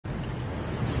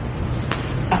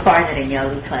farted in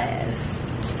yoga class.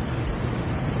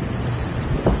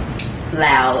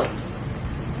 Loud.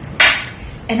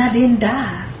 And I didn't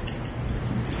die.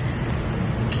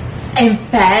 In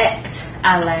fact,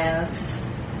 I laughed.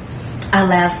 I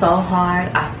laughed so hard,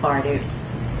 I farted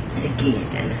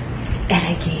again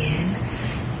and again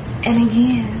and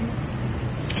again.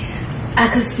 I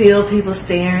could feel people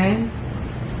staring.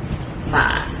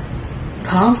 My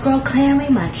palms grow clammy,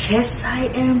 my chest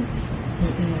tightened.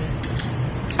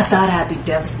 I thought I'd be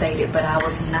devastated, but I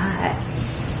was not.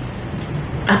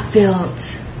 I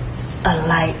felt a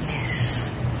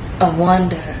lightness, a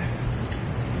wonder,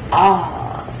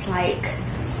 awe. It's like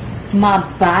my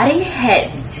body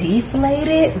had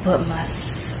deflated, but my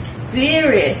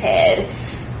spirit had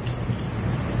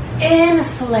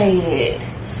inflated.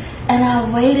 And I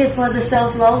waited for the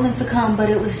self-loathing to come, but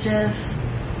it was just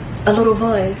a little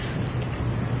voice.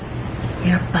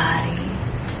 Your body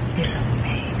is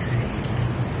amazing.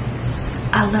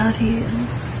 I love you.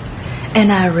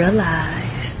 And I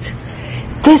realized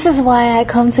this is why I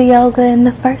come to yoga in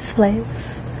the first place.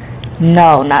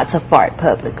 No, not to fart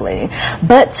publicly,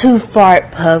 but to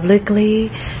fart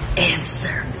publicly and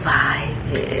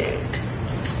survive it.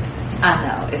 I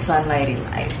know, it's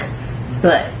unladylike,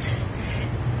 but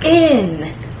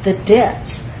in the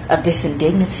depths of this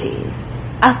indignity,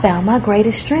 I found my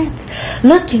greatest strength.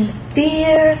 Looking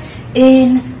fear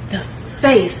in the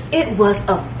face. It was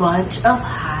a bunch of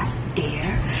hot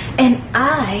air, and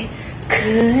I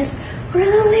could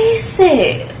release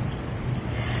it.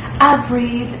 I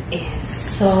breathed in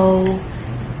so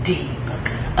deep.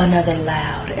 Another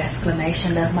loud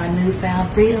exclamation of my newfound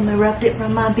freedom erupted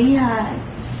from my behind.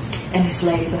 And this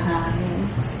lady behind me.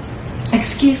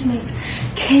 Excuse me,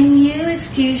 can you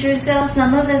excuse yourself?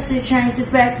 Some of us are trying to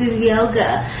practice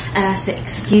yoga. And I said,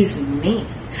 excuse me,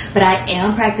 but I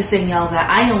am practicing yoga.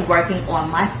 I am working on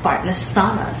my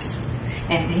fartnasanas.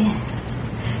 And then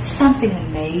something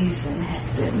amazing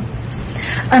happened.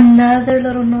 Another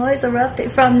little noise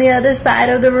erupted from the other side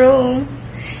of the room.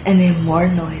 And then more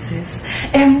noises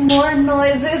and more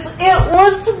noises. It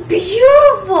was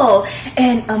beautiful.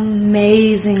 An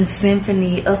amazing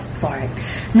symphony of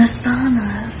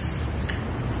fartnasanas.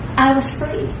 I was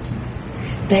free.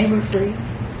 They were free.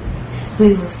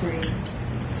 We were free.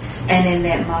 And in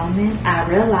that moment, I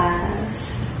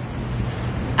realized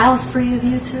I was free of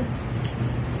you too.